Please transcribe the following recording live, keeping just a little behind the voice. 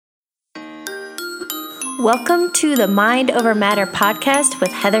Welcome to the Mind Over Matter podcast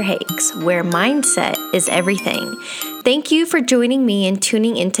with Heather Hakes, where mindset is everything. Thank you for joining me and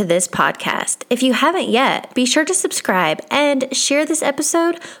tuning into this podcast. If you haven't yet, be sure to subscribe and share this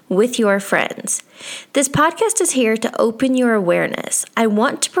episode with your friends. This podcast is here to open your awareness. I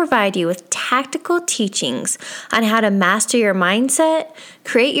want to provide you with tactical teachings on how to master your mindset,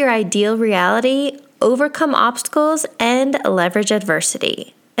 create your ideal reality, overcome obstacles, and leverage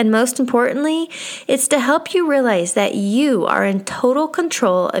adversity. And most importantly, it's to help you realize that you are in total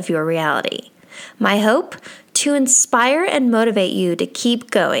control of your reality. My hope? To inspire and motivate you to keep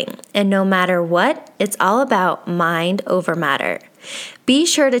going. And no matter what, it's all about mind over matter. Be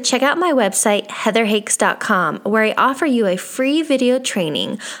sure to check out my website, heatherhakes.com, where I offer you a free video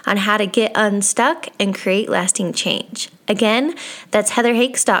training on how to get unstuck and create lasting change. Again, that's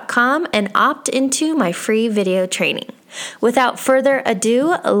heatherhakes.com and opt into my free video training. Without further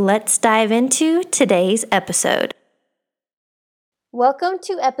ado, let's dive into today's episode. Welcome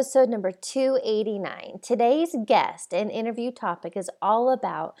to episode number 289. Today's guest and interview topic is all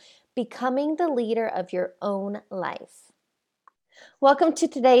about becoming the leader of your own life. Welcome to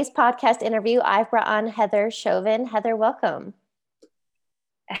today's podcast interview. I've brought on Heather Chauvin. Heather, welcome.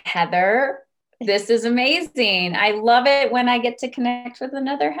 Heather, this is amazing. I love it when I get to connect with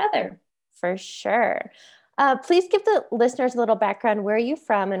another Heather. For sure. Please give the listeners a little background. Where are you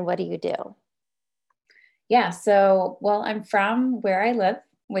from and what do you do? Yeah, I'm from where I live,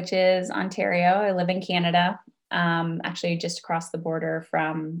 which is Ontario. I live in Canada, actually just across the border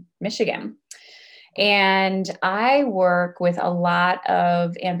from Michigan. And I work with a lot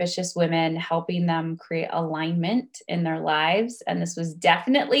of ambitious women, helping them create alignment in their lives. And this was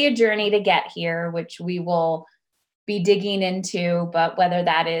definitely a journey to get here, which we will be digging into, but whether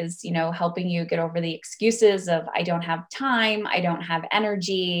that is, helping you get over the excuses of I don't have time, I don't have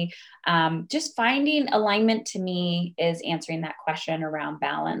energy, just finding alignment to me is answering that question around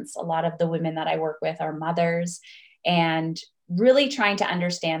balance. A lot of the women that I work with are mothers and really trying to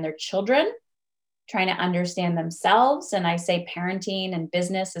understand their children, trying to understand themselves. And I say parenting and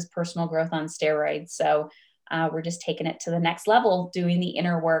business is personal growth on steroids. So we're just taking it to the next level, doing the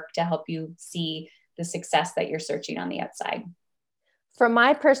inner work to help you see the success that you're searching on the outside. From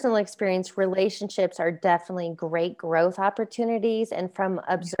my personal experience, relationships are definitely great growth opportunities. And from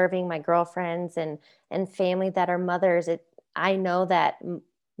observing my girlfriends and family that are mothers, I know that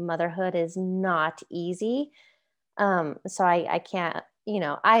motherhood is not easy. So I can't,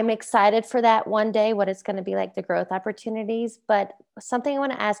 I'm excited for that one day, what it's going to be like, the growth opportunities. But something I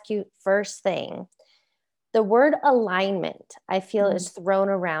want to ask you first thing. The word alignment, I feel, is thrown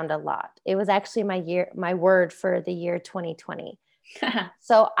around a lot. It was actually my word for the year 2020.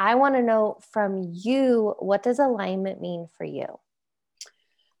 So I want to know from you, what does alignment mean for you?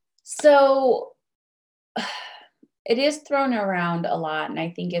 So it is thrown around a lot. And I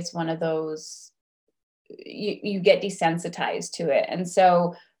think it's one of those, you get desensitized to it. And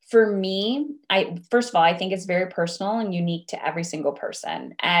so for me, first of all, I think it's very personal and unique to every single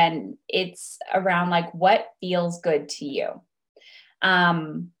person. And it's around like what feels good to you.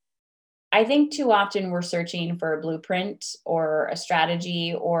 I think too often we're searching for a blueprint or a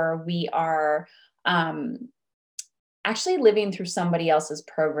strategy, or we are actually living through somebody else's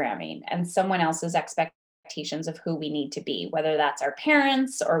programming and someone else's expectations of who we need to be, whether that's our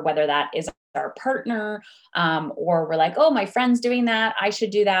parents or whether that is our partner, or we're like, oh, my friend's doing that, I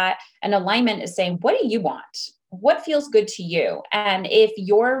should do that. And alignment is saying, what do you want? What feels good to you? And if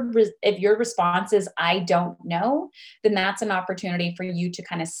your response is, I don't know, then that's an opportunity for you to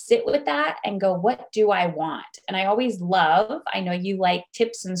kind of sit with that and go, what do I want? And I always love, I know you like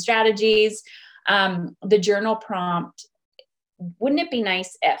tips and strategies, the journal prompt, wouldn't it be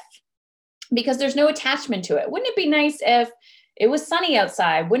nice if, because there's no attachment to it. Wouldn't it be nice if it was sunny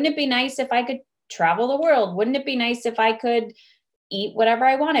outside? Wouldn't it be nice if I could travel the world? Wouldn't it be nice if I could eat whatever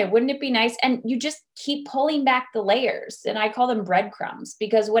I wanted? Wouldn't it be nice? And you just keep pulling back the layers. And I call them breadcrumbs,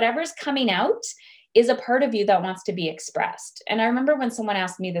 because whatever's coming out is a part of you that wants to be expressed. And I remember when someone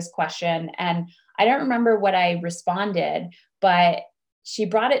asked me this question, and I don't remember what I responded, but she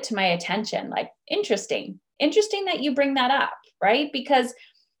brought it to my attention, like, interesting that you bring that up, right? Because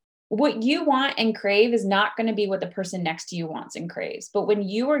what you want and crave is not going to be what the person next to you wants and craves. But when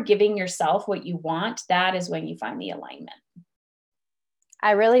you are giving yourself what you want, that is when you find the alignment.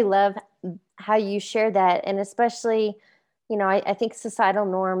 I really love how you share that. And especially, I think societal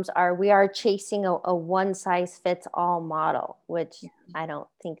norms we are chasing a one size fits all model, which I don't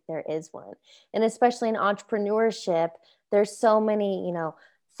think there is one. And especially in entrepreneurship, there's so many,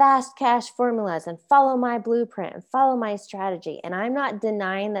 fast cash formulas and follow my blueprint and follow my strategy. And I'm not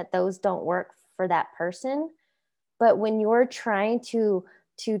denying that those don't work for that person. But when you're trying to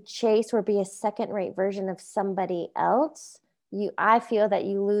chase or be a second-rate version of somebody else, I feel that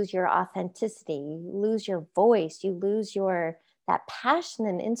you lose your authenticity, you lose your voice, you lose that passion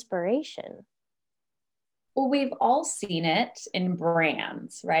and inspiration. Well, we've all seen it in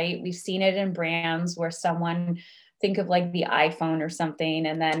brands, right? We've seen it in brands where someone, think of like the iPhone or something,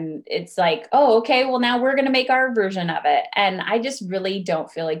 and then it's like, oh, okay, well, now we're going to make our version of it. And I just really don't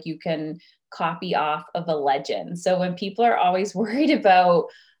feel like you can copy off of a legend. So when people are always worried about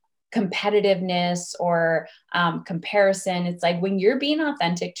competitiveness or comparison, it's like when you're being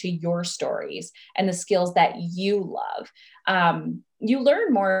authentic to your stories and the skills that you love, you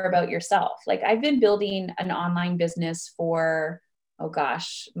learn more about yourself. Like I've been building an online business for, oh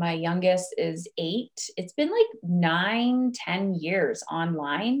gosh, my youngest is 8. It's been like 9-10 years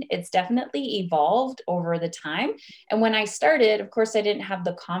online. It's definitely evolved over the time. And when I started, of course, I didn't have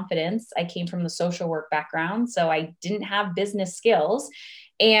the confidence. I came from the social work background, so I didn't have business skills.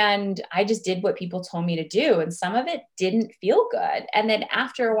 And I just did what people told me to do. And some of it didn't feel good. And then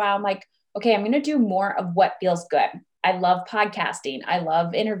after a while, I'm like, okay, I'm going to do more of what feels good. I love podcasting. I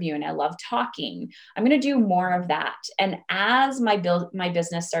love interviewing. I love talking. I'm going to do more of that. And as my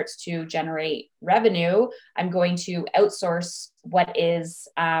business starts to generate revenue, I'm going to outsource what's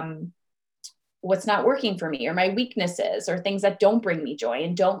not working for me or my weaknesses or things that don't bring me joy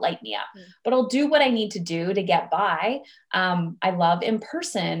and don't light me up, but I'll do what I need to do to get by. I love in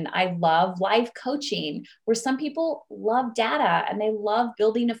person. I love live coaching, where some people love data and they love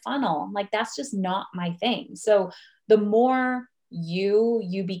building a funnel. I'm like, that's just not my thing. So the more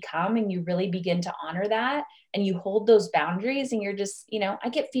you become and you really begin to honor that and you hold those boundaries and you're just, I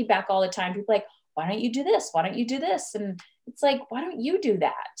get feedback all the time. People like, why don't you do this? Why don't you do this? And it's like, why don't you do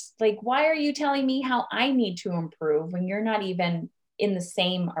that? Like, why are you telling me how I need to improve when you're not even in the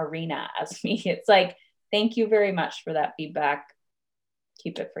same arena as me? It's like, thank you very much for that feedback.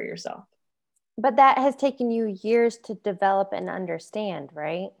 Keep it for yourself. But that has taken you years to develop and understand,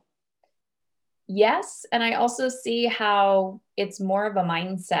 right? Yes. And I also see how it's more of a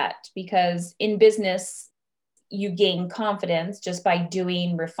mindset, because in business, you gain confidence just by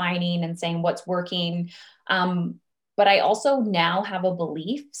doing, refining, and saying what's working. But I also now have a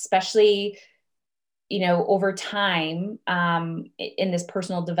belief, especially, over time, in this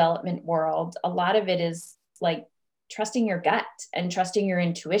personal development world, a lot of it is like trusting your gut and trusting your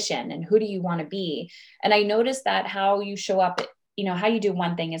intuition and who do you want to be. And I noticed that how you show up, how you do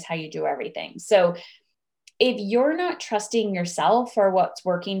one thing is how you do everything. So if you're not trusting yourself or what's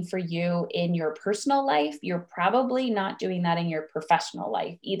working for you in your personal life, you're probably not doing that in your professional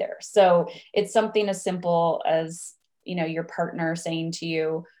life either. So it's something as simple as, your partner saying to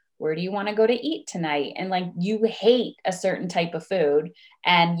you, where do you want to go to eat tonight? And like, you hate a certain type of food,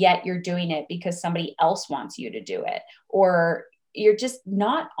 and yet you're doing it because somebody else wants you to do it. Or you're just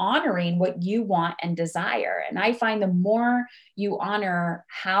not honoring what you want and desire. And I find the more you honor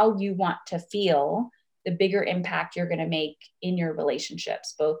how you want to feel, the bigger impact you're going to make in your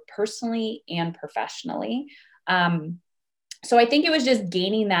relationships, both personally and professionally. So I think it was just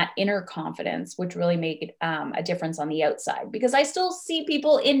gaining that inner confidence, which really made a difference on the outside, because I still see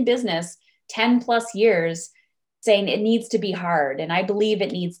people in business 10 plus years saying it needs to be hard. And I believe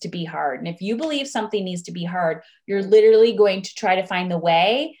it needs to be hard. And if you believe something needs to be hard, you're literally going to try to find the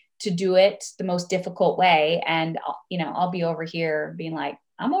way to do it the most difficult way. And, I'll be over here being like,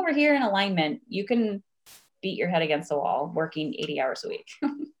 I'm over here in alignment. You can beat your head against the wall working 80 hours a week.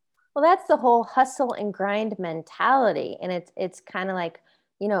 Well, that's the whole hustle and grind mentality. And it's kind of like,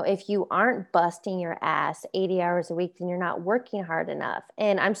 if you aren't busting your ass 80 hours a week, then you're not working hard enough.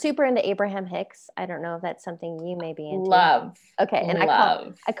 And I'm super into Abraham Hicks. I don't know if that's something you may be into. Love. Okay. And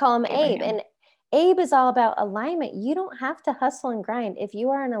I call him Abraham. Abe. And Abe is all about alignment. You don't have to hustle and grind. If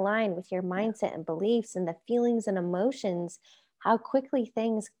you are in alignment with your mindset and beliefs and the feelings and emotions, how quickly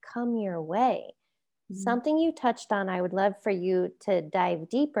things come your way. Something you touched on, I would love for you to dive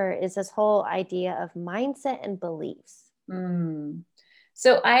deeper, is this whole idea of mindset and beliefs.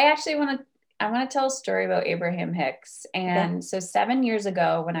 So I actually want to tell a story about Abraham Hicks. And so 7 years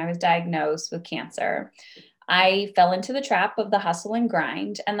ago, when I was diagnosed with cancer, I fell into the trap of the hustle and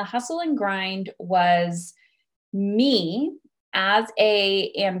grind. And the hustle and grind was me as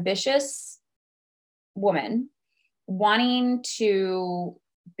a ambitious woman wanting to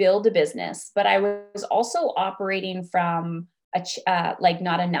build a business, but I was also operating from like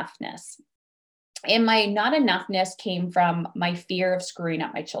not enoughness. And my not enoughness came from my fear of screwing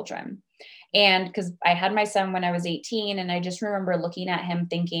up my children. And because I had my son when I was 18, and I just remember looking at him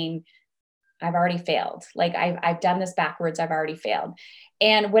thinking, I've already failed. Like I've done this backwards. I've already failed.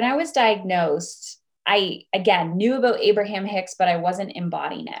 And when I was diagnosed, I, again, knew about Abraham Hicks, but I wasn't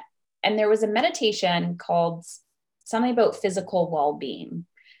embodying it. And there was a meditation called something about physical well-being.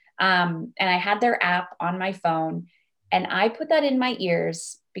 And I had their app on my phone, and I put that in my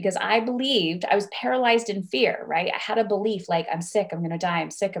ears because I believed I was paralyzed in fear, right? I had a belief like, I'm sick, I'm going to die.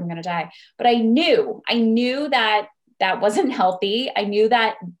 I'm sick, I'm going to die. But I knew that that wasn't healthy. I knew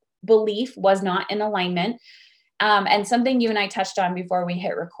that belief was not in alignment. And something you and I touched on before we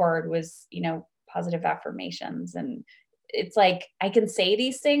hit record was, positive affirmations. And it's like, I can say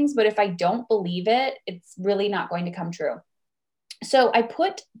these things, but if I don't believe it, it's really not going to come true. So I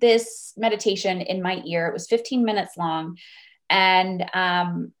put this meditation in my ear. It was 15 minutes long. And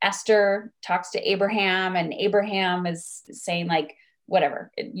Esther talks to Abraham, and Abraham is saying, like,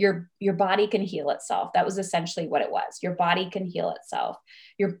 whatever, your body can heal itself. That was essentially what it was. Your body can heal itself.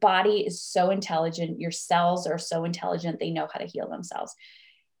 Your body is so intelligent. Your cells are so intelligent. They know how to heal themselves.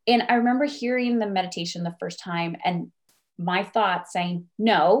 And I remember hearing the meditation the first time, and my thoughts saying,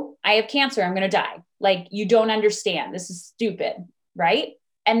 no, I have cancer. I'm going to die. Like, you don't understand. This is stupid. Right.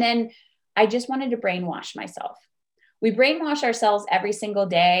 And then I just wanted to brainwash myself. We brainwash ourselves every single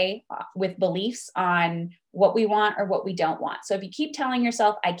day with beliefs on what we want or what we don't want. So if you keep telling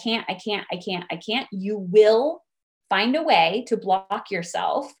yourself, I can't, you will find a way to block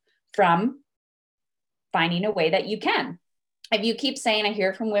yourself from finding a way that you can. If you keep saying, I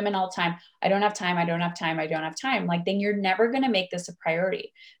hear it from women all the time, I don't have time, like, then you're never going to make this a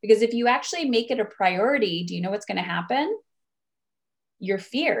priority. Because if you actually make it a priority, do you know what's going to happen? Your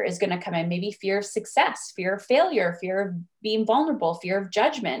fear is going to come in, maybe fear of success, fear of failure, fear of being vulnerable, fear of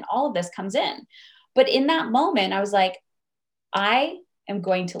judgment. All of this comes in. But in that moment, I was like, I am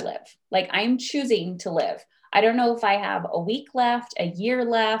going to live. Like, I'm choosing to live. I don't know if I have a week left, a year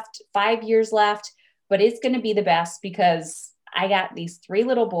left, 5 years left, but it's going to be the best because I got these 3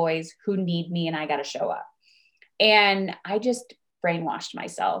 little boys who need me, and I got to show up. And I just brainwashed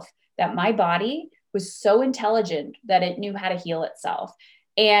myself that my body was so intelligent that it knew how to heal itself.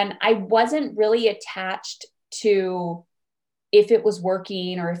 And I wasn't really attached to if it was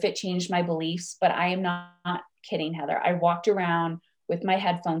working or if it changed my beliefs, but I am not kidding, Heather. I walked around with my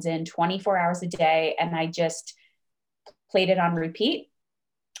headphones in 24 hours a day, and I just played it on repeat,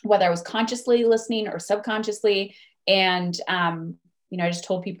 whether I was consciously listening or subconsciously. And, I just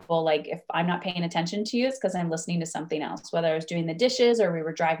told people, like, if I'm not paying attention to you, it's because I'm listening to something else, whether I was doing the dishes or we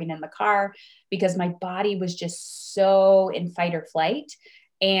were driving in the car, because my body was just so in fight or flight.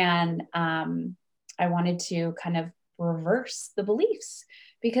 And I wanted to kind of reverse the beliefs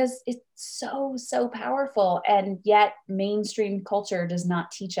because it's so, so powerful. And yet mainstream culture does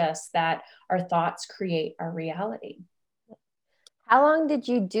not teach us that our thoughts create our reality. How long did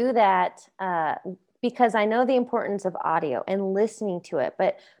you do that? Because I know the importance of audio and listening to it,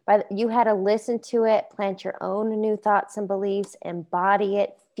 but you had to listen to it, plant your own new thoughts and beliefs, embody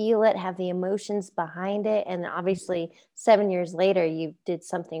it, feel it, have the emotions behind it. And obviously 7 years later, you did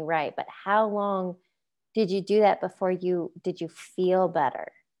something right. But how long did you do that before did you feel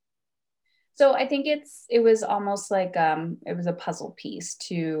better? So I think it was almost like it was a puzzle piece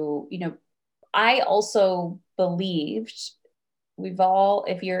to, I also believed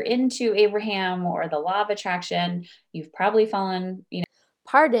if you're into Abraham or the law of attraction, you've probably fallen,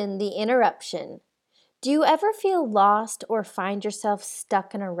 Pardon the interruption. Do you ever feel lost or find yourself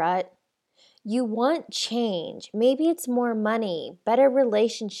stuck in a rut? You want change. Maybe it's more money, better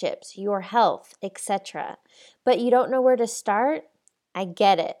relationships, your health, etc. But you don't know where to start? I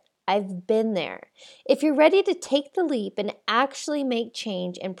get it. I've been there. If you're ready to take the leap and actually make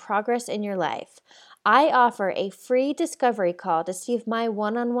change and progress in your life, I offer a free discovery call to see if my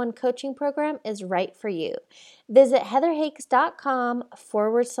one-on-one coaching program is right for you. Visit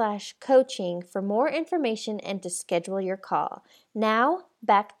heatherhakes.com/coaching for more information and to schedule your call. Now,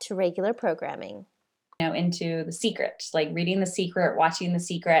 back to regular programming. Into The Secret, like reading The Secret, watching The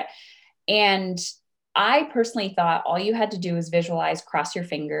Secret. And I personally thought all you had to do was visualize, cross your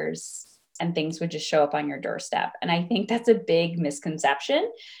fingers, and things would just show up on your doorstep. And I think that's a big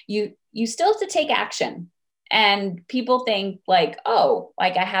misconception. You still have to take action. And people think like, oh,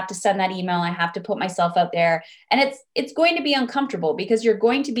 like I have to send that email, I have to put myself out there. And it's going to be uncomfortable because you're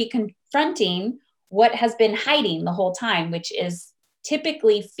going to be confronting what has been hiding the whole time, which is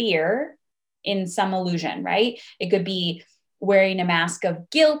typically fear in some illusion, right? It could be wearing a mask of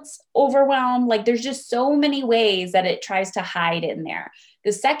guilt, overwhelm. Like there's just so many ways that it tries to hide in there.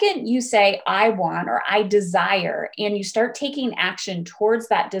 The second you say, I want, or I desire, and you start taking action towards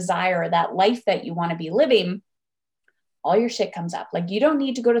that desire, that life that you want to be living, all your shit comes up. Like, you don't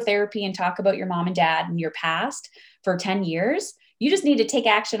need to go to therapy and talk about your mom and dad and your past for 10 years. You just need to take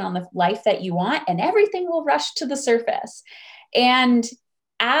action on the life that you want, and everything will rush to the surface. And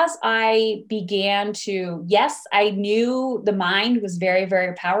as I began to, yes, I knew the mind was very,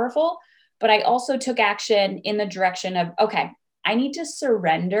 very powerful, but I also took action in the direction of, okay, I need to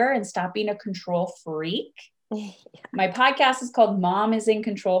surrender and stop being a control freak. My podcast is called Mom is in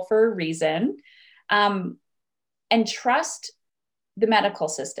Control for a reason. And trust the medical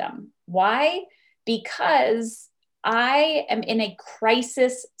system. Why? Because I am in a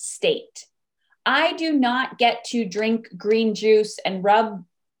crisis state. I do not get to drink green juice and rub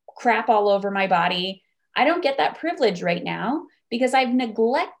crap all over my body. I don't get that privilege right now because I've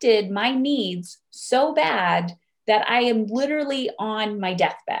neglected my needs so bad that I am literally on my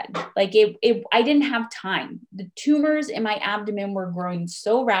deathbed. Like, I didn't have time. The tumors in my abdomen were growing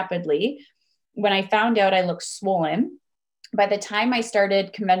so rapidly. When I found out, I looked swollen. By the time I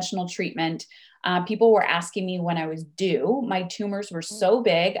started conventional treatment, people were asking me when I was due. My tumors were so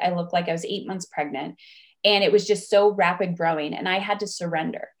big, I looked like I was 8 months pregnant, and it was just so rapid growing, and I had to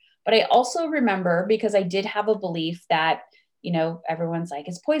surrender. But I also remember, because I did have a belief that, everyone's like,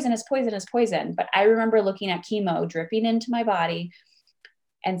 it's poison, it's poison, it's poison. But I remember looking at chemo dripping into my body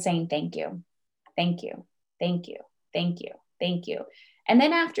and saying, thank you, thank you, thank you, thank you, thank you. And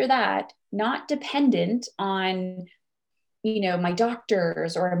then after that, not dependent on my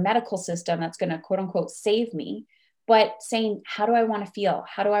doctors or a medical system that's going to quote unquote save me, but saying, how do I want to feel?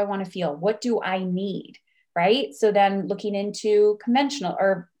 How do I want to feel? What do I need? Right. So then looking into conventional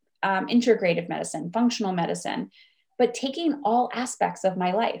or integrative medicine, functional medicine, but taking all aspects of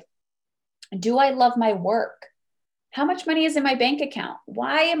my life. Do I love my work? How much money is in my bank account?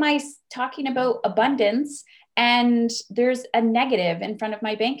 Why am I talking about abundance and there's a negative in front of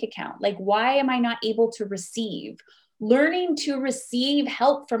my bank account? Like, why am I not able to receive? Learning to receive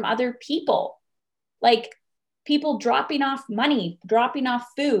help from other people, like people dropping off money, dropping off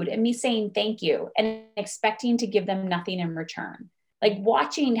food, and me saying thank you and expecting to give them nothing in return. Like,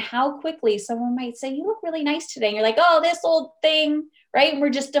 watching how quickly someone might say, you look really nice today. And you're like, oh, this old thing, right? And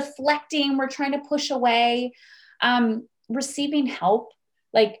we're just deflecting. We're trying to push away. Receiving help.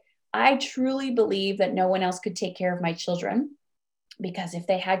 Like, I truly believe that no one else could take care of my children, because if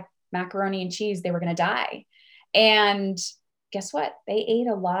they had macaroni and cheese, they were going to die. And guess what? They ate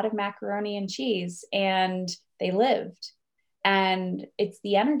a lot of macaroni and cheese and they lived. And it's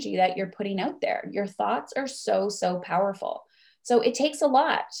the energy that you're putting out there. Your thoughts are so, so powerful. So it takes a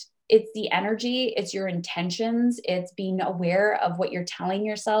lot. It's the energy, it's your intentions, it's being aware of what you're telling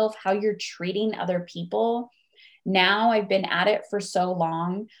yourself, how you're treating other people. Now I've been at it for so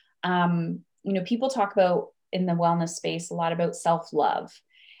long. People talk about in the wellness space a lot about self-love.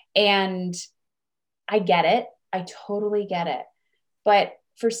 And I get it. I totally get it. But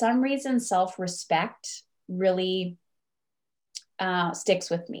for some reason, self-respect really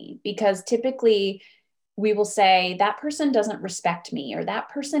sticks with me, because typically we will say that person doesn't respect me, or that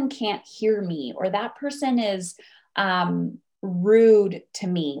person can't hear me, or that person is rude to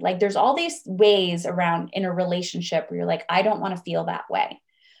me. Like, there's all these ways around in a relationship where you're like, I don't want to feel that way.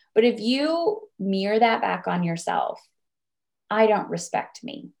 But if you mirror that back on yourself, I don't respect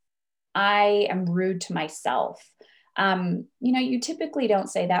me. I am rude to myself. You typically don't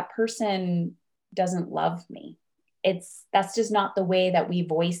say that person doesn't love me. That's just not the way that we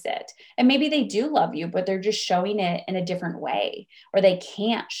voice it. And maybe they do love you, but they're just showing it in a different way, or they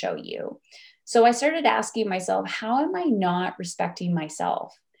can't show you. So I started asking myself, how am I not respecting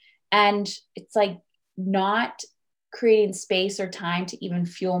myself? And it's like not creating space or time to even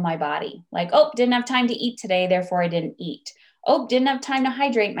fuel my body. Like, oh, didn't have time to eat today, therefore I didn't eat. Oh, didn't have time to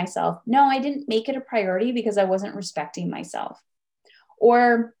hydrate myself. No, I didn't make it a priority because I wasn't respecting myself.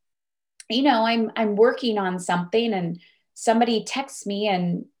 Or, I'm working on something and somebody texts me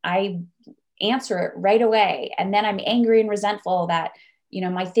and I answer it right away. And then I'm angry and resentful that,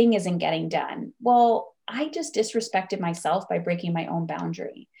 my thing isn't getting done. Well, I just disrespected myself by breaking my own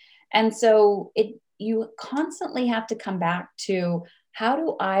boundary. And so you constantly have to come back to, how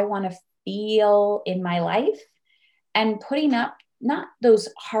do I want to feel in my life? And putting up not those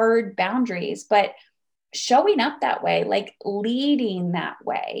hard boundaries, but showing up that way, like leading that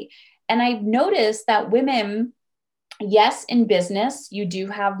way. And I've noticed that women, yes, in business, you do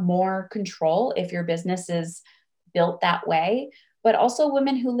have more control if your business is built that way, but also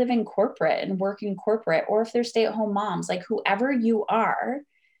women who live in corporate and work in corporate, or if they're stay-at-home moms, like whoever you are,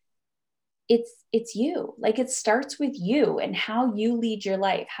 it's you. Like, it starts with you and how you lead your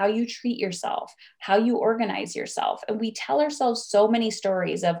life, how you treat yourself, how you organize yourself. And we tell ourselves so many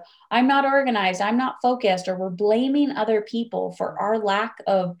stories of, I'm not organized, I'm not focused, or we're blaming other people for our lack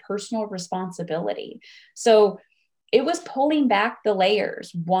of personal responsibility. So it was pulling back the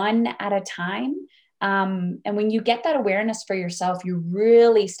layers one at a time. And when you get that awareness for yourself, you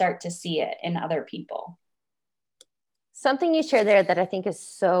really start to see it in other people. Something you share there that I think is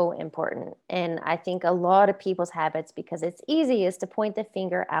so important. And I think a lot of people's habits, because it's easy, is to point the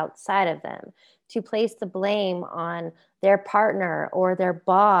finger outside of them, to place the blame on their partner or their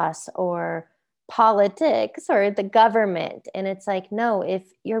boss or politics or the government. And it's like, no, if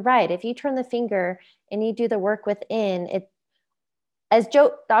you're right, if you turn the finger and you do the work within it, as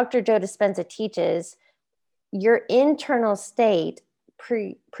Dr. Joe Dispenza teaches, your internal state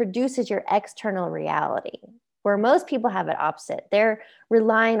produces your external reality, where most people have it opposite. They're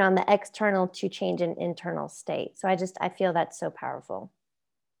relying on the external to change an internal state. So I feel that's so powerful.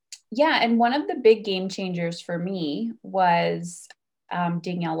 Yeah. And one of the big game changers for me was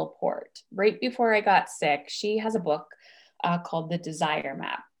Danielle Laporte. Right before I got sick, she has a book called The Desire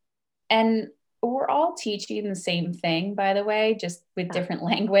Map. And we're all teaching the same thing, by the way, just with different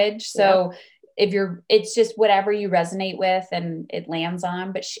language. So it's just whatever you resonate with and it lands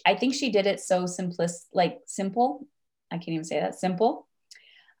on. But I think she did it so simple. I can't even say that, simple.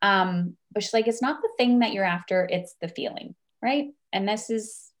 But she's like, it's not the thing that you're after, it's the feeling, right? And this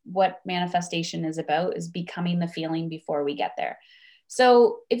is what manifestation is about, is becoming the feeling before we get there.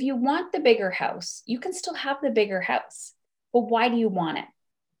 So if you want the bigger house, you can still have the bigger house. But why do you want it?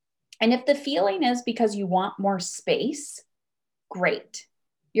 And if the feeling is because you want more space, great.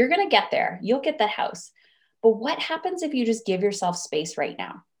 You're going to get there. You'll get the house. But what happens if you just give yourself space right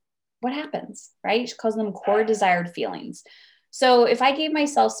now? What happens, right? She calls them core desired feelings. So if I gave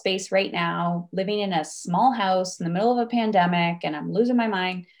myself space right now, living in a small house in the middle of a pandemic and I'm losing my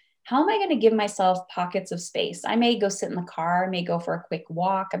mind, how am I going to give myself pockets of space? I may go sit in the car, I may go for a quick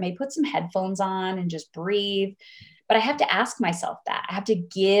walk, I may put some headphones on and just breathe. But I have to ask myself that. I have to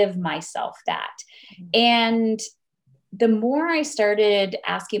give myself that. And the more I started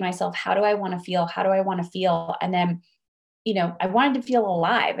asking myself, how do I want to feel? How do I want to feel? And then, I wanted to feel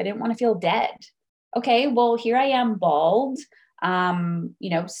alive. I didn't want to feel dead. Okay, well, here I am, bald,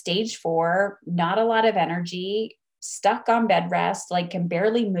 stage 4, not a lot of energy, stuck on bed rest, like can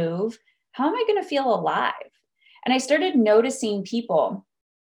barely move. How am I going to feel alive? And I started noticing people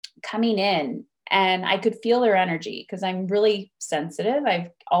coming in, and I could feel their energy because I'm really sensitive. I've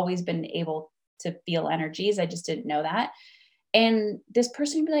always been able to feel energies. I just didn't know that. And this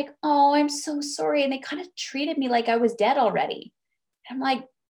person would be like, oh, I'm so sorry. And they kind of treated me like I was dead already. And I'm like,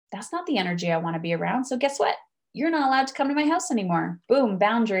 that's not the energy I want to be around. So guess what? You're not allowed to come to my house anymore. Boom,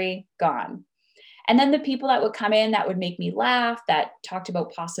 boundary gone. And then the people that would come in that would make me laugh, that talked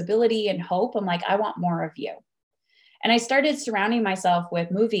about possibility and hope, I'm like, I want more of you. And I started surrounding myself with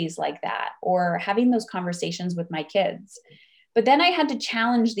movies like that, or having those conversations with my kids. But then I had to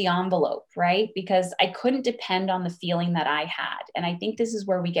challenge the envelope, right? Because I couldn't depend on the feeling that I had. And I think this is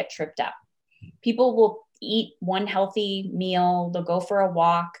where we get tripped up. People will eat one healthy meal, they'll go for a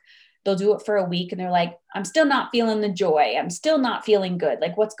walk, they'll do it for a week, and they're like, I'm still not feeling the joy. I'm still not feeling good.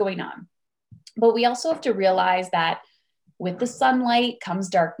 Like, what's going on? But we also have to realize that with the sunlight comes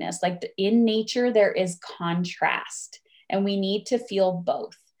darkness. Like in nature, there is contrast, and we need to feel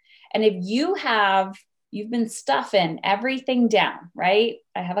both. And if you've been stuffing everything down, right?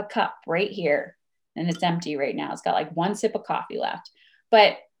 I have a cup right here and it's empty right now. It's got like one sip of coffee left.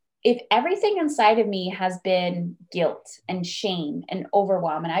 But if everything inside of me has been guilt and shame and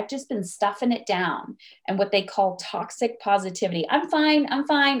overwhelm, and I've just been stuffing it down, and what they call toxic positivity, I'm fine, I'm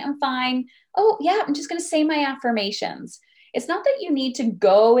fine, I'm fine. Oh, yeah, I'm just going to say my affirmations. It's not that you need to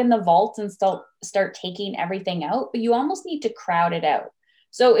go in the vault and start taking everything out, but you almost need to crowd it out.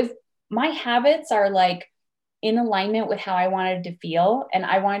 So if my habits are like in alignment with how I wanted to feel and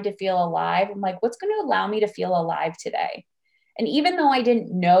I wanted to feel alive, I'm like, what's going to allow me to feel alive today? And even though I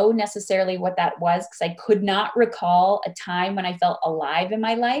didn't know necessarily what that was, because I could not recall a time when I felt alive in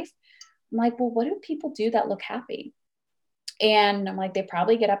my life, I'm like, well, what do people do that look happy? And I'm like, they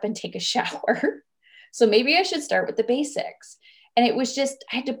probably get up and take a shower. So maybe I should start with the basics. And it was just,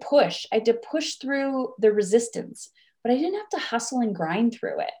 I had to push through the resistance, but I didn't have to hustle and grind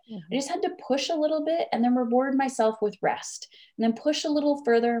through it. I just had to push a little bit and then reward myself with rest, and then push a little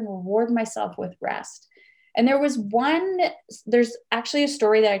further and reward myself with rest. And there's actually a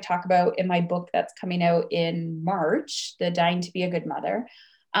story that I talk about in my book that's coming out in March, The Dying to Be a Good Mother.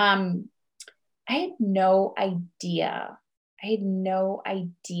 I had no idea I had no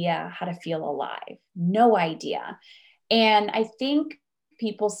idea how to feel alive. No idea. And I think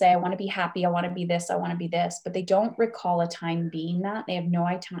people say, I want to be happy. I want to be this. I want to be this, but they don't recall a time being that. They have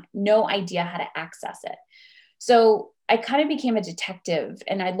no idea how to access it. So I kind of became a detective,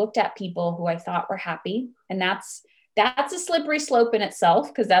 and I looked at people who I thought were happy. And that's a slippery slope in itself,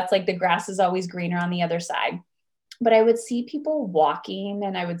 because that's like the grass is always greener on the other side. But I would see people walking,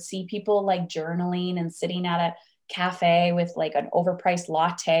 and I would see people like journaling and sitting at a cafe with like an overpriced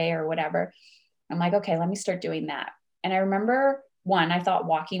latte or whatever. I'm like, okay, let me start doing that. And I remember, one, I thought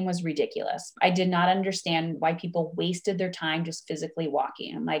walking was ridiculous. I did not understand why people wasted their time just physically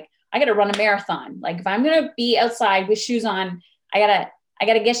walking. I'm like, I got to run a marathon. Like, if I'm going to be outside with shoes on, I got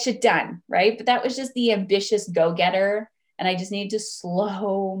to get shit done. Right. But that was just the ambitious go-getter. And I just needed to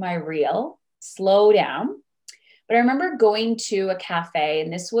slow down. But I remember going to a cafe,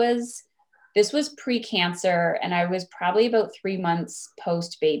 and this was pre-cancer, and I was probably about 3 months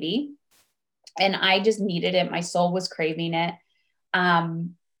post baby, and I just needed it. My soul was craving it.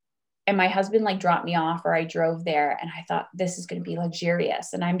 And my husband like dropped me off, or I drove there, and I thought, this is going to be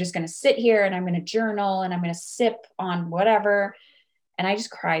luxurious. And I'm just going to sit here, and I'm going to journal, and I'm going to sip on whatever. And I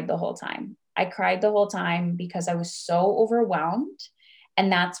just cried the whole time. I cried the whole time because I was so overwhelmed. And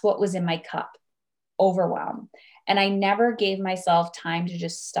that's what was in my cup: overwhelm. And I never gave myself time to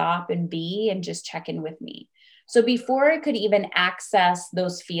just stop and be and just check in with me. So before I could even access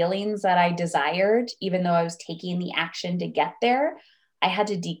those feelings that I desired, even though I was taking the action to get there, I had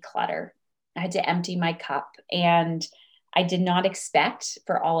to declutter. I had to empty my cup. And I did not expect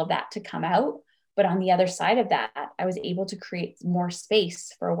for all of that to come out. But on the other side of that, I was able to create more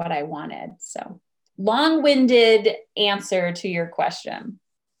space for what I wanted. So, long-winded answer to your question.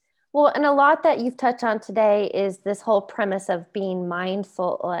 Well, and a lot that you've touched on today is this whole premise of being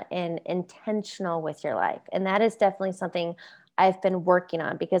mindful and intentional with your life. And that is definitely something I've been working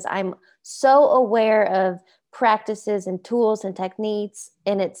on, because I'm so aware of practices and tools and techniques,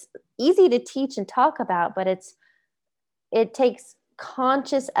 and it's easy to teach and talk about, but it takes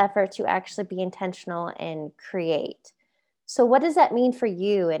conscious effort to actually be intentional and create. So what does that mean for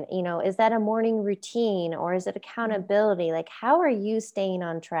you? And, is that a morning routine, or is it accountability? Like, how are you staying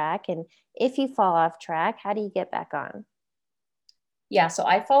on track? And if you fall off track, how do you get back on? Yeah, so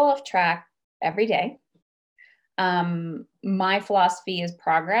I fall off track every day. My philosophy is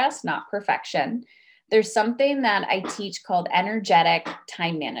progress, not perfection. There's something that I teach called energetic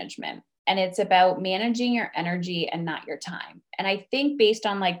time management, and it's about managing your energy and not your time. And I think, based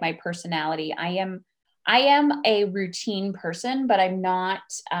on like my personality, I am a routine person, but I'm not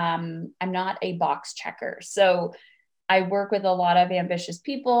a box checker. So I work with a lot of ambitious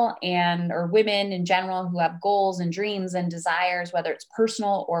people, or women in general, who have goals and dreams and desires, whether it's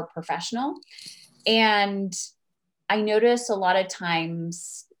personal or professional. And I notice a lot of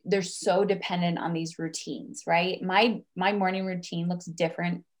times they're so dependent on these routines, right? My morning routine looks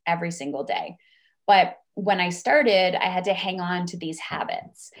different every single day. But when I started, I had to hang on to these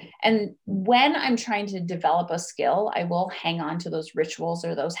habits. And when I'm trying to develop a skill, I will hang on to those rituals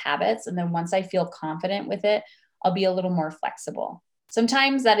or those habits. And then once I feel confident with it, I'll be a little more flexible.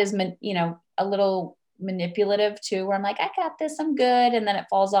 Sometimes that is, a little manipulative too, where I'm like, I got this, I'm good. And then it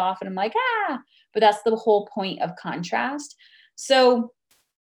falls off, and I'm like, but that's the whole point of contrast. So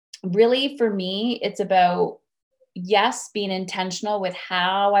really, for me, it's about, yes, being intentional with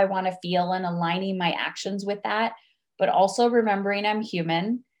how I want to feel and aligning my actions with that, but also remembering I'm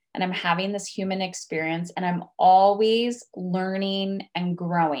human, and I'm having this human experience, and I'm always learning and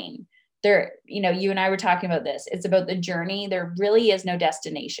growing. You and I were talking about this. It's about the journey. There really is no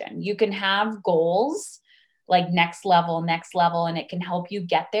destination. You can have goals like next level, and it can help you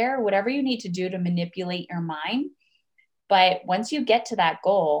get there, whatever you need to do to manipulate your mind. But once you get to that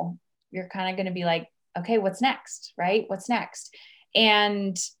goal, you're kind of going to be like, okay, what's next? Right? What's next?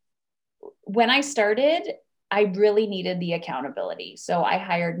 And when I started, I really needed the accountability. So I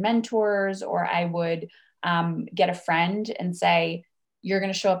hired mentors, or I would get a friend and say, you're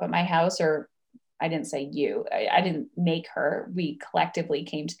going to show up at my house. Or I didn't say you, I didn't make her. We collectively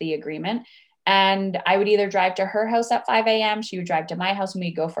came to the agreement. And I would either drive to her house at 5 a.m., she would drive to my house, and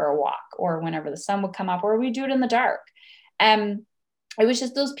we'd go for a walk, or whenever the sun would come up, or we'd do it in the dark. And it was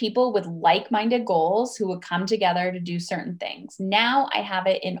just those people with like-minded goals who would come together to do certain things. Now I have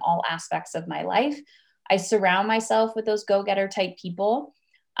it in all aspects of my life. I surround myself with those go-getter type people.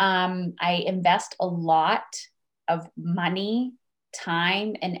 I invest a lot of money,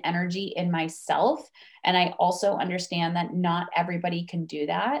 time, and energy in myself. And I also understand that not everybody can do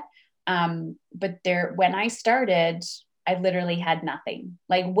that. But when I started, I literally had nothing.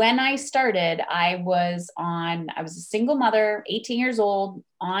 Like when I started, I was a single mother, 18 years old,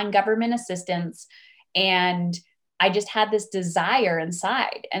 on government assistance. And I just had this desire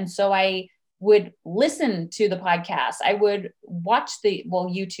inside. And so I would listen to the podcast. I would watch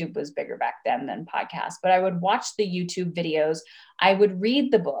YouTube was bigger back then than podcasts, but I would watch the YouTube videos. I would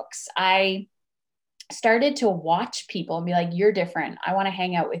read the books. I started to watch people and be like, you're different. I want to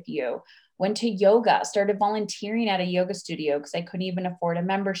hang out with you. Went to yoga, started volunteering at a yoga studio because I couldn't even afford a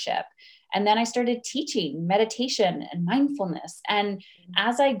membership. And then I started teaching meditation and mindfulness. And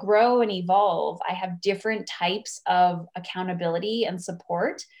as I grow and evolve, I have different types of accountability and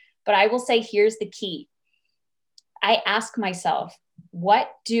support. But I will say, here's the key. I ask myself,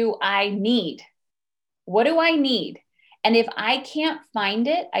 what do I need? What do I need? And if I can't find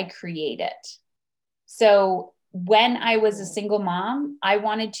it, I create it. So when I was a single mom, I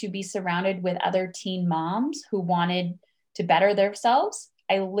wanted to be surrounded with other teen moms who wanted to better themselves.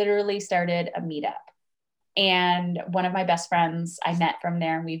 I literally started a meetup. And one of my best friends I met from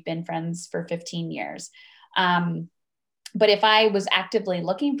there, and we've been friends for 15 years. But if I was actively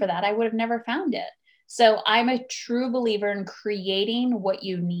looking for that, I would have never found it. So I'm a true believer in creating what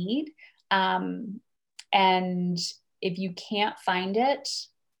you need. And if you can't find it,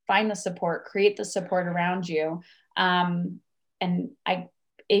 find the support, create the support around you.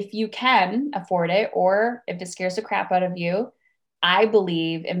 If you can afford it, or if it scares the crap out of you, I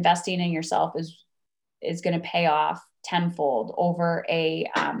believe investing in yourself is going to pay off tenfold over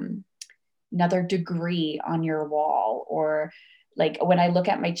another degree on your wall. Or like when I look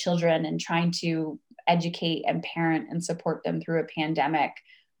at my children and trying to educate and parent and support them through a pandemic,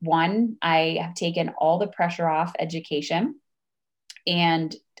 one, I have taken all the pressure off education.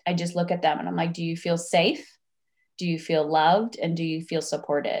 And I just look at them and I'm like, do you feel safe? Do you feel loved? And do you feel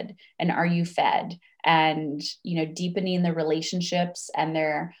supported? And are you fed? And, deepening the relationships and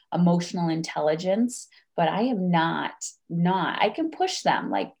their emotional intelligence. But I am not, I can push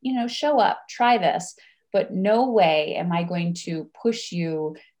them, like, show up, try this, but no way am I going to push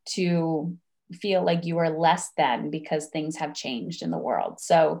you to feel like you are less than because things have changed in the world.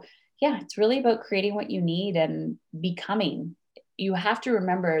 So yeah, it's really about creating what you need and becoming. You have to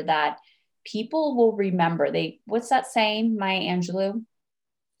remember that people will remember. What's that saying, Maya Angelou?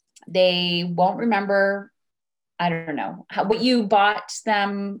 They won't remember, I don't know, what you bought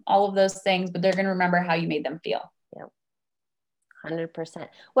them, all of those things, but they're going to remember how you made them feel. Yeah. 100%.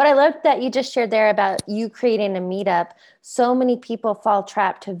 What I love that you just shared there about you creating a meetup, so many people fall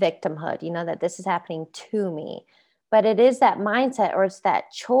trapped to victimhood, that this is happening to me. But it is that mindset, or it's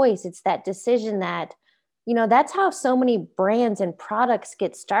that choice, it's that decision that, that's how so many brands and products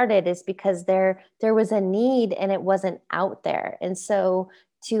get started, is because there was a need and it wasn't out there. And so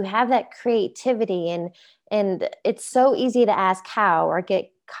to have that creativity and it's so easy to ask how or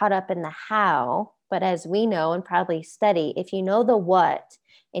get caught up in the how. But as we know and probably study, if you know the what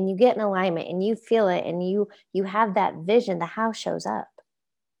and you get in alignment and you feel it and you have that vision, the how shows up.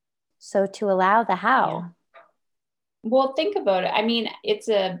 So to allow the how. Yeah. Well, think about it. I mean,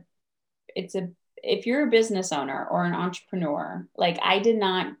 if you're a business owner or an entrepreneur, like I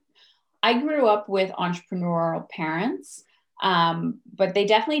grew up with entrepreneurial parents. But they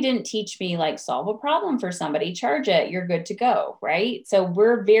definitely didn't teach me like solve a problem for somebody, charge it, you're good to go. Right. So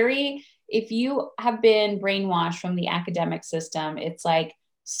if you have been brainwashed from the academic system, it's like,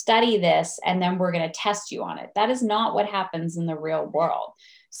 study this and then we're going to test you on it. That is not what happens in the real world.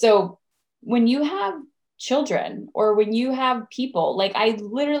 So when you have children or when you have people, like I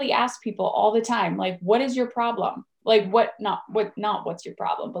literally ask people all the time, like, what is your problem? Like not what's your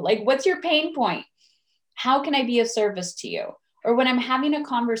problem, but like, what's your pain point? How can I be of service to you? Or when I'm having a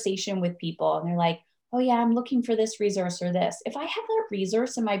conversation with people and they're like, oh yeah, I'm looking for this resource or this. If I have that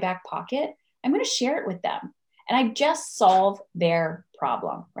resource in my back pocket, I'm going to share it with them. And I just solve their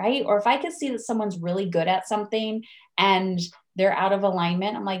problem, right? Or if I could see that someone's really good at something and they're out of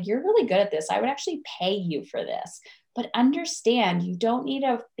alignment, I'm like, you're really good at this. I would actually pay you for this. But understand, you don't need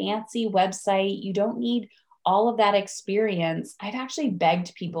a fancy website. You don't need all of that experience. I've actually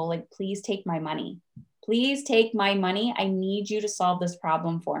begged people, like, please take my money. Please take my money. I need you to solve this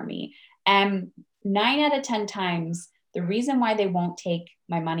problem for me. And 9 out of 10 times, the reason why they won't take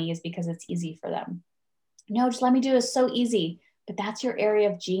my money is because it's easy for them. No, just let me do it. It's so easy. But that's your area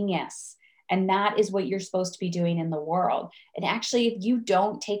of genius. And that is what you're supposed to be doing in the world. And actually, if you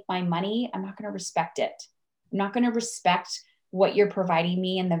don't take my money, I'm not going to respect it. I'm not going to respect what you're providing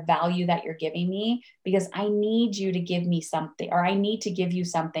me and the value that you're giving me, because I need you to give me something, or I need to give you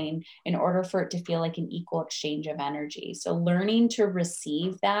something in order for it to feel like an equal exchange of energy. So learning to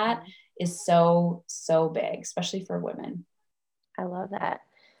receive that is so, so big, especially for women. I love that.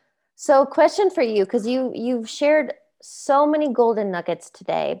 So question for you, because you've shared so many golden nuggets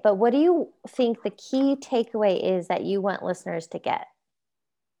today, but what do you think the key takeaway is that you want listeners to get?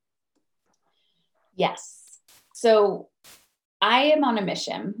 Yes. So I am on a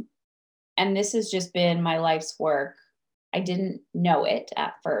mission, and this has just been my life's work. I didn't know it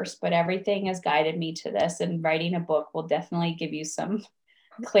at first, but everything has guided me to this, and writing a book will definitely give you some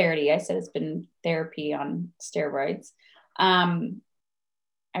clarity. I said it's been therapy on steroids.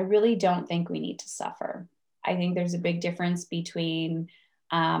 I really don't think we need to suffer. I think there's a big difference between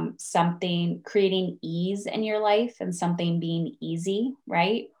something creating ease in your life and something being easy,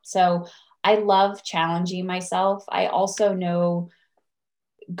 right? So I love challenging myself. I also know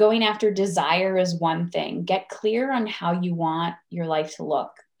going after desire is one thing. Get clear on how you want your life to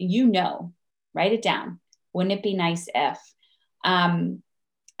look. Write it down. Wouldn't it be nice if? And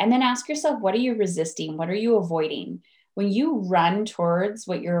then ask yourself, what are you resisting? What are you avoiding? When you run towards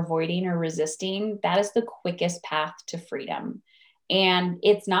what you're avoiding or resisting, that is the quickest path to freedom. And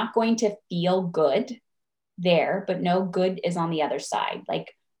it's not going to feel good there, but no good is on the other side.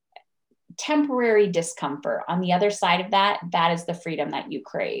 Like temporary discomfort on the other side of that, that is the freedom that you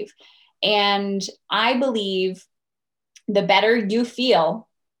crave. And I believe the better you feel,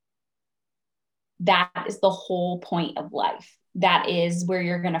 that is the whole point of life. That is where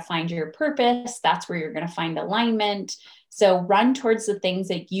you're going to find your purpose. That's where you're going to find alignment. So run towards the things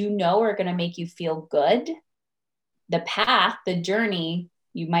that you know are going to make you feel good. The path, the journey,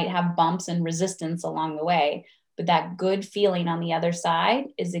 you might have bumps and resistance along the way, but that good feeling on the other side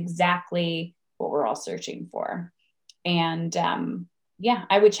is exactly what we're all searching for. And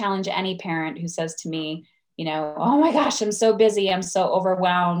I would challenge any parent who says to me, oh my gosh, I'm so busy. I'm so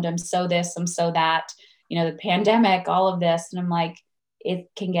overwhelmed. I'm so this, I'm so that, the pandemic, all of this. And I'm like,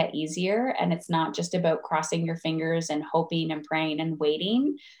 it can get easier. And it's not just about crossing your fingers and hoping and praying and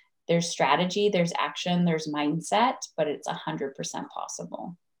waiting. There's strategy, there's action, there's mindset, but it's 100%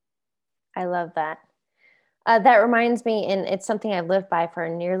 possible. I love that. That reminds me, and it's something I've lived by for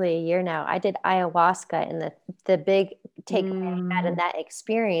nearly a year now. I did ayahuasca, and the big takeaway I had in that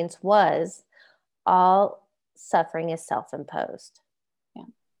experience was all suffering is self-imposed. Yeah.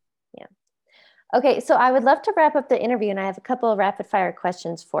 Okay, so I would love to wrap up the interview, and I have a couple of rapid fire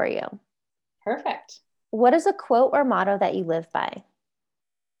questions for you. Perfect. What is a quote or motto that you live by?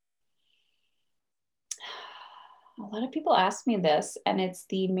 A lot of people ask me this, and it's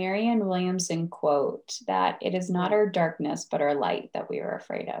the Marianne Williamson quote that it is not our darkness, but our light that we are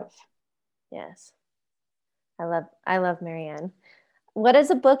afraid of. Yes. I love Marianne. What is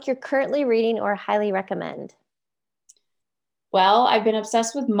a book you're currently reading or highly recommend? Well, I've been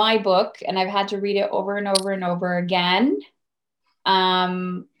obsessed with my book, and I've had to read it over and over and over again.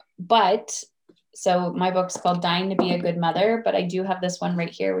 So my book's called Dying to Be a Good Mother, but I do have this one right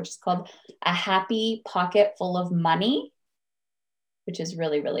here, which is called A Happy Pocket Full of Money, which is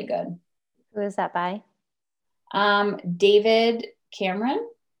really, really good. Who is that by? David Cameron.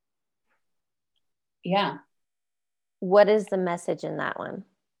 Yeah. What is the message in that one?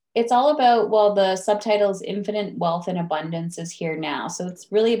 It's all about, the subtitle is Infinite Wealth and Abundance is Here Now. So it's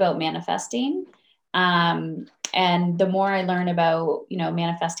really about manifesting. And the more I learn about,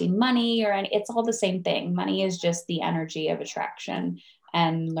 manifesting money it's all the same thing. Money is just the energy of attraction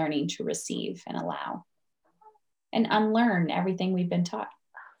and learning to receive and allow and unlearn everything we've been taught.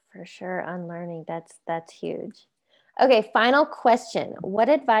 For sure. Unlearning. That's huge. Okay. Final question. What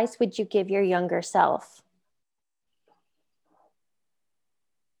advice would you give your younger self?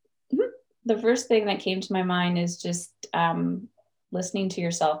 The first thing that came to my mind is just listening to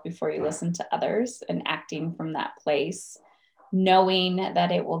yourself before you listen to others and acting from that place, knowing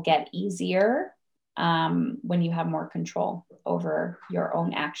that it will get easier when you have more control over your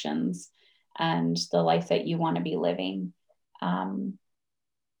own actions and the life that you want to be living. And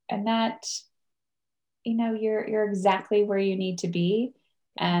that, you're exactly where you need to be.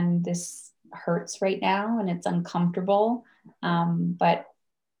 And this hurts right now and it's uncomfortable. But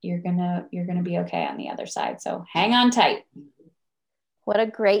you're gonna be okay on the other side. So hang on tight. What a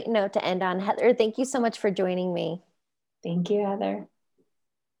great note to end on. Heather, thank you so much for joining me. Thank you, Heather.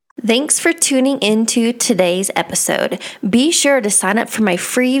 Thanks for tuning into today's episode. Be sure to sign up for my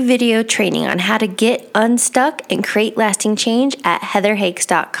free video training on how to get unstuck and create lasting change at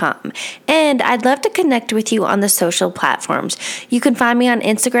heatherhakes.com. And I'd love to connect with you on the social platforms. You can find me on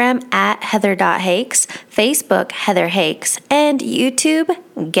Instagram at heather.hakes, Facebook Heather Hakes, and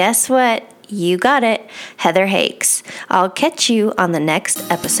YouTube, guess what? You got it, Heather Hakes. I'll catch you on the next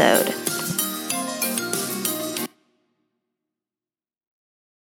episode.